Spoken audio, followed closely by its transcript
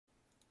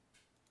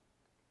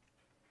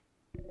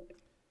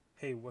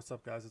Hey, what's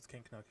up guys, it's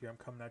KingCanuck here. I'm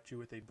coming at you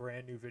with a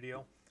brand new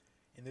video.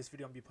 In this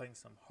video I'm going to be playing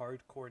some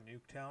hardcore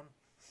Nuketown,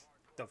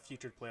 the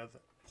featured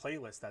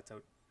playlist that's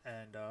out,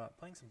 and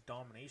playing some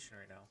domination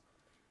right now.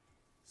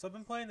 So I've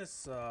been playing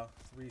this I've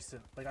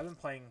been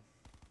playing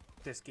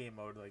this game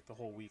mode like the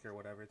whole week or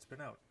whatever it's been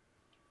out.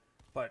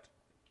 But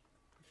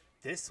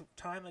this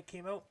time that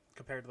came out,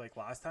 compared to like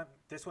last time,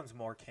 this one's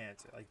more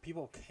cancer. Like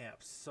people camp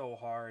so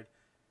hard.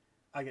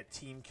 I get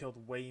team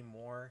killed way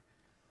more.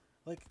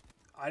 Like,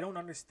 I don't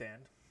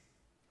understand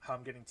how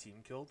I'm getting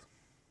team killed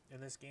in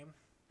this game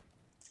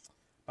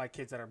by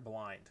kids that are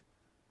blind.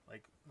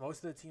 Like,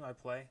 most of the team I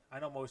play,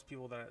 I know most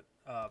people that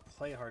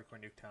play hardcore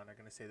Nuketown are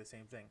going to say the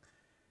same thing.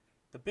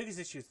 The biggest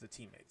issue is the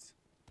teammates.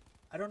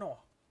 I don't know.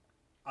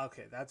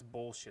 Okay, that's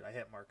bullshit. I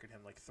hit marked him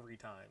like 3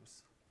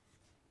 times.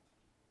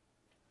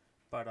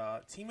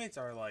 But teammates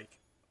are like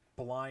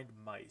blind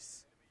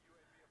mice.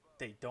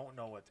 They don't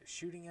know what they're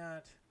shooting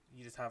at.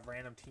 You just have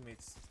random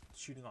teammates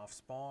shooting off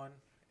spawn.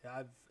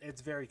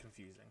 It's very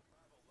confusing.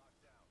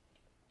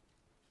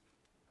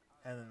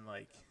 And then,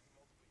 like,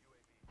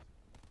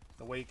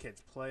 the way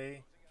kids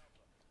play,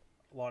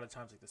 a lot of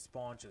times, like, the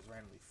spawn just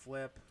randomly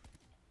flip.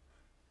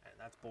 And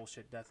that's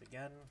bullshit death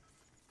again.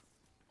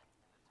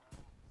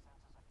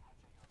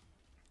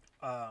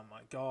 Oh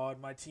my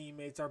god, my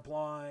teammates are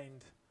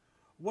blind.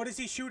 What is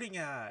he shooting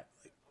at?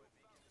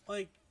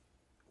 Like,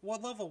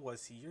 what level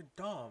was he? You're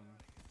dumb.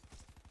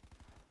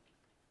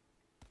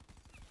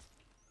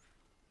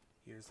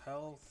 Here's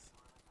health.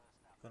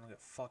 Then I'll get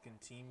fucking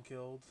team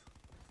killed.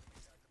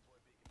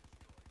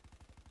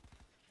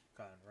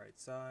 Got on right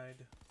side.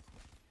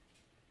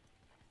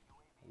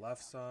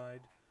 Left side.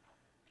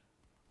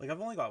 Like,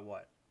 I've only got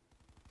what?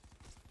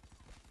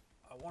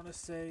 I want to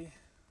say...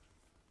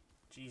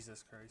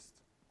 Jesus Christ.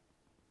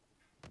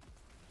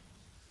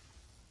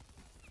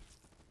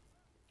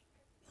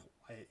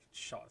 I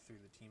shot through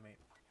the teammate.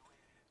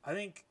 I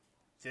think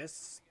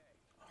this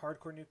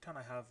hardcore Nuketown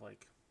I have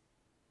like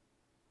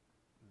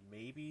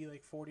maybe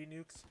like 40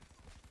 nukes.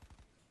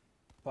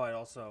 But I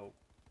also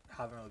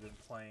haven't really been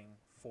playing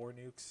 4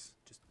 nukes.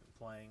 Just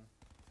been playing,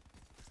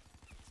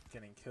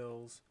 getting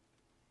kills,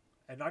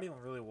 and not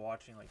even really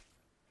watching like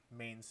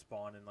main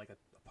spawn in like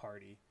a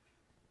party.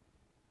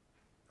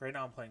 Right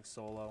now I'm playing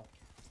solo,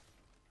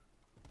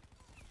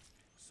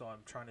 so I'm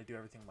trying to do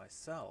everything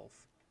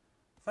myself.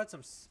 I've had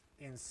some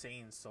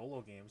insane solo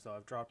games though.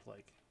 I've dropped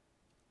like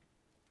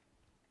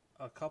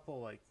a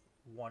couple like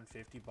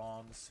 150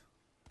 bombs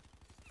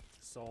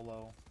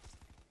solo.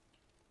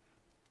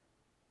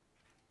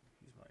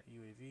 Use my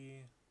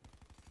UAV.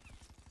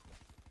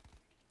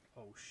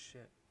 Oh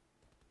shit.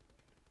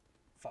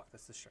 Fuck,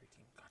 that's the strike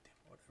team. Goddamn,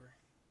 whatever.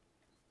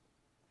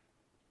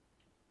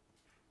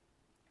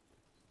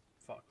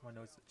 Fuck, my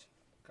nose itchy.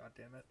 God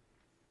damn it.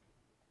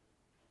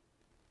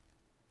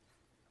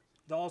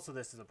 Also,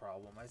 this is a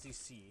problem. As you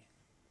see,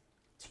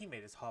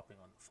 teammate is hopping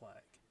on the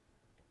flag.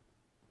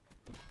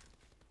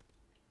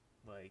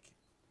 Like,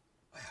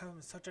 I have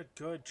such a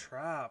good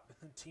trap,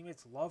 and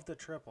teammates love the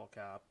triple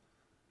cap.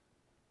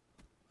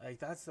 Like,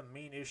 that's the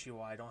main issue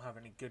why I don't have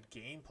any good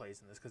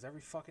gameplays in this, because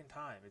every fucking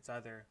time it's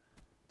either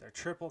they're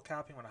triple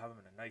capping when I have them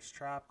in a nice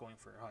trap, going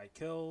for high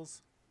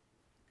kills.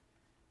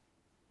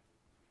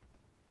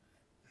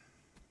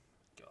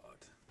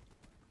 God.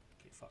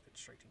 Okay, fucking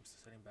strike team's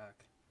sitting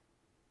back.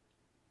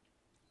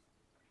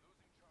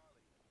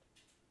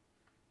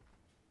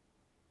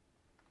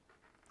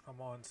 Come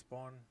on,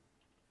 spawn.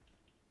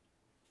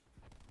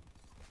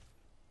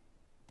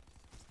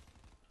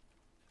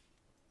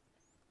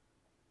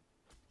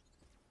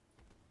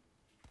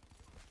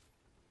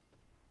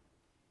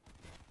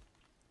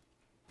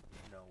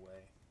 No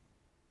way.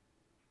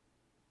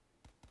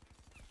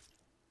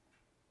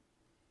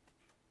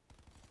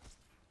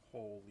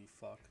 Holy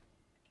fuck.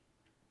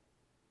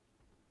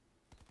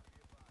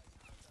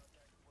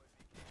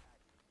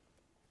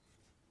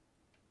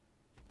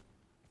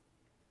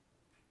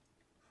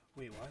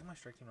 Wait, why is my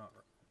strike team not...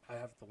 I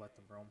have to let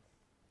them roam.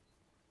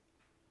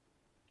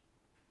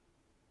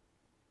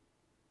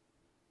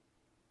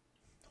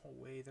 No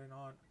way, they're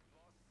not.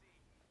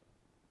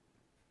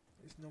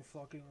 There's no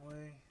fucking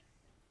way.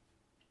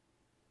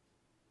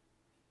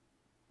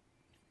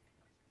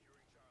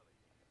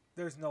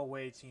 There's no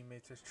way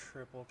teammates are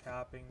triple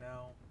capping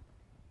now.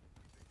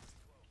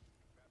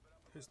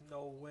 There's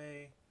no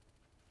way.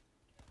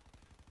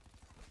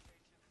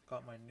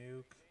 Got my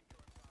nuke.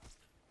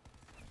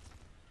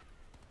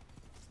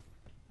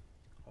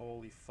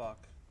 Holy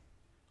fuck.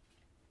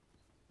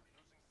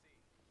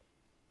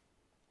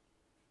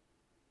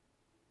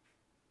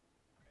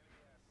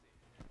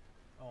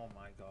 Oh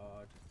my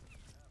god.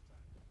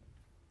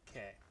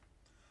 Okay.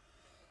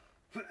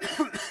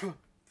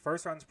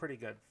 First round's pretty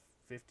good.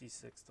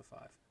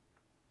 56-5.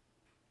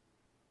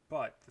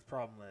 But the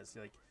problem is,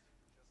 like,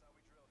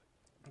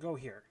 go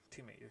here,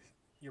 teammate.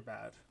 You're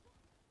bad.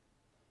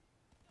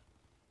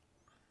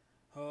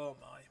 Oh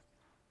my.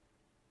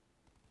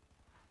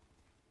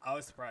 I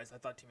was surprised. I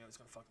thought teammate was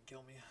gonna fucking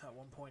kill me at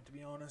one point, to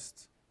be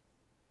honest.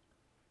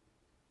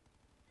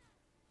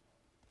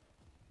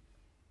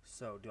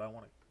 So, do I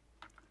want to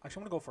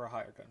Actually, I'm going to go for a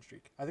higher gun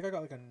streak. I think I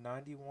got like a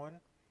 91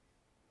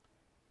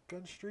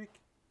 gun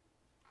streak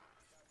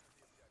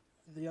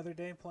the other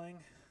day playing.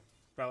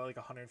 About like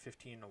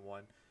 115 to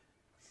 1.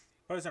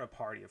 But I was in a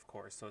party, of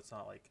course, so it's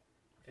not like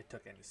it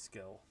took any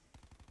skill.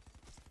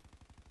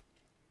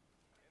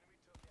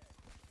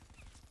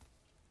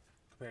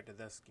 Compared to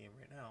this game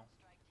right now.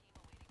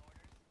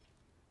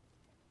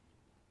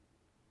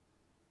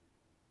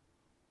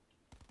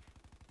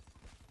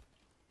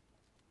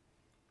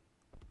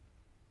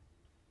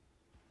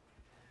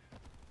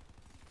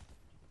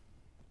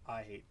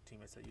 I hate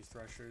teammates that use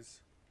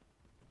threshers.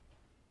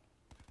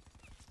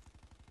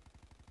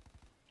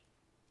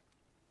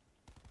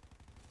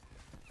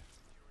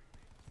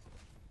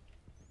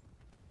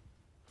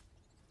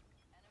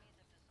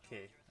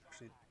 Okay,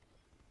 actually,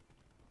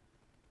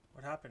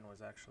 what happened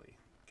was actually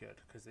good,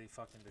 because they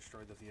fucking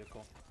destroyed the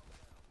vehicle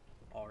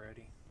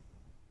already.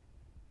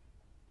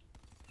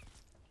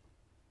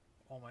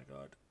 Oh my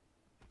god.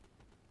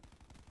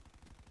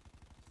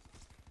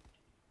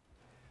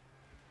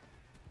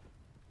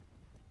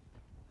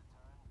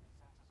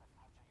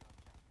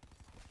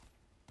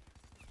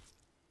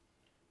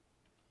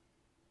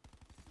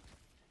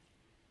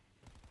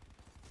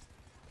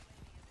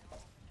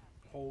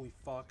 Holy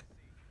fuck.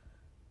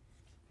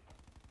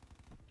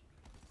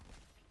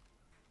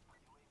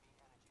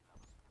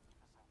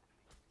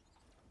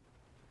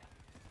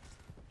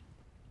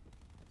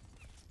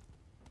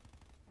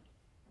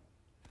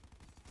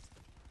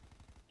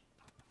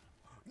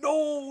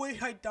 No way,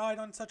 I died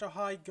on such a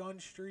high gun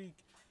streak.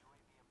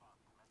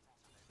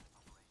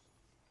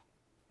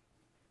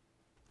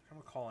 I'm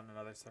gonna call in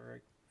another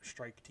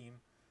strike team.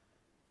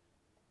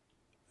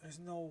 There's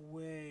no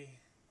way.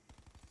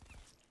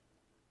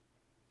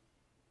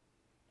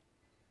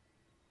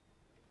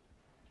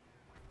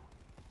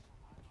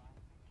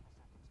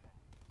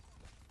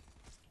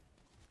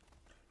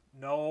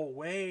 No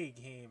way,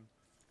 game.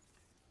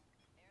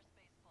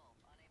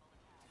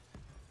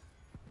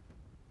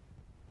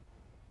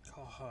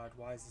 God,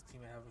 why does this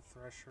team have a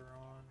thresher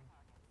on?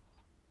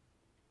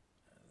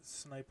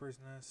 Sniper's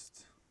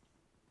nest.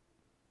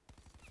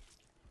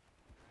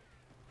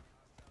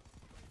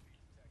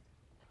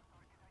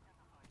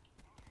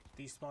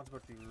 These spawns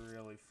about to be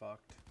really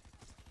fucked.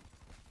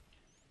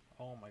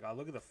 Oh my god,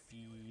 look at the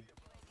feed.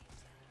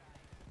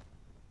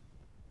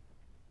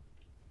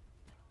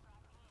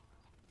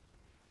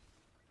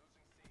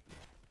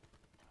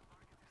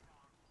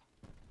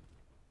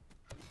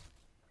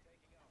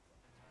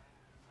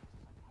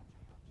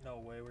 No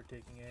way we're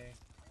taking A.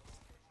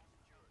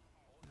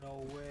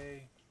 No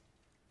way.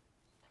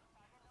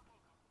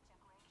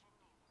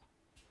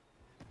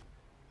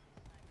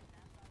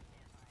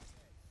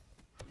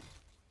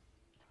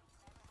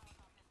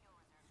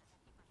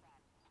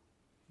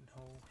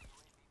 No.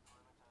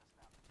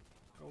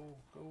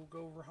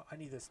 Go. I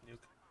need this nuke.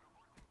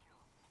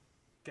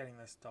 Getting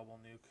this double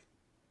nuke.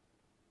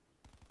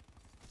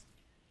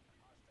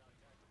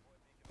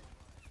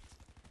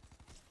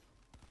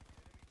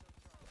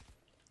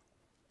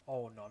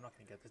 Oh no, I'm not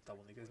gonna get this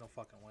double nuke. There's no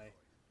fucking way.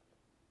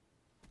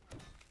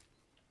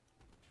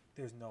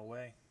 There's no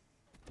way.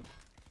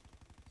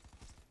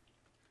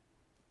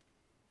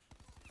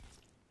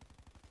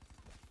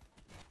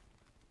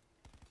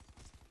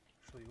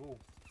 Actually, ooh.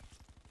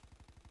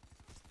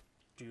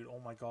 Dude, oh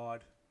my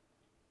god.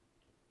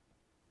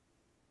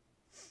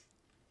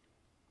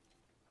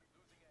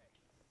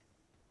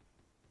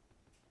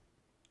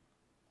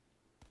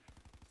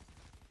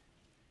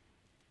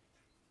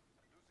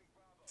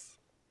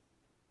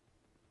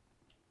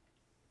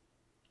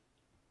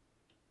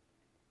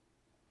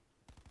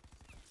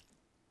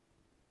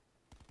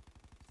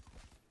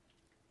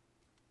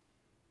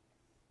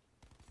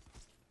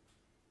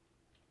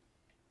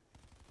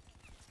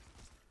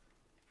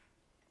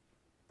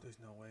 There's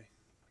no way.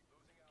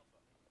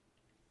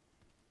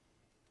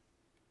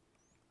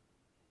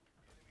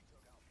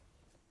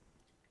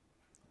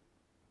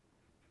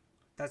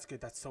 That's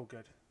good. That's so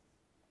good.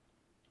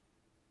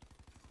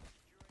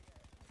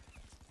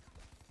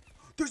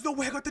 There's no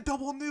way I got the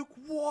double nuke.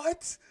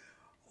 What?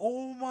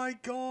 Oh my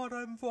god,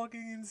 I'm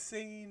fucking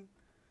insane.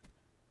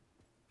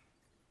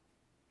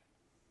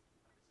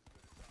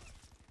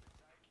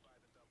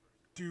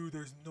 Dude,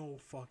 there's no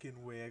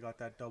fucking way I got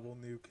that double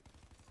nuke.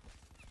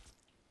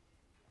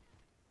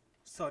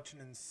 Such an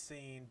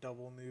insane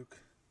double nuke.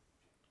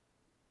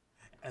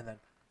 And then,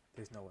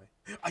 there's no way.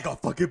 I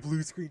got fucking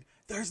blue screen.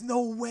 There's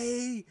no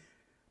way.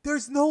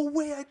 There's no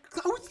way. I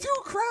was too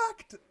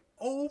cracked.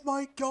 Oh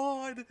my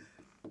god.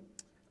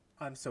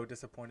 I'm so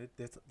disappointed.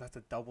 That's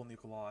a double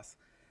nuke loss.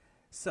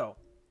 So,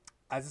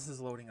 as this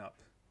is loading up,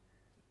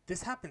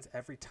 this happens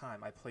every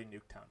time I play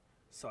Nuketown.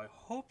 So I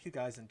hope you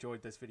guys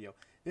enjoyed this video.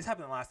 This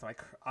happened last time.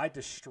 I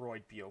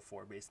destroyed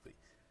BO4 basically.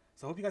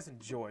 So I hope you guys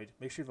enjoyed.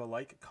 Make sure to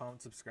like,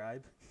 comment,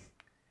 subscribe,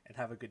 and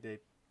have a good day.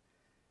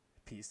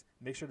 Peace.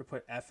 Make sure to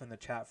put F in the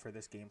chat for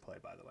this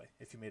gameplay, by the way,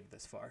 if you made it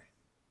this far.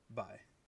 Bye.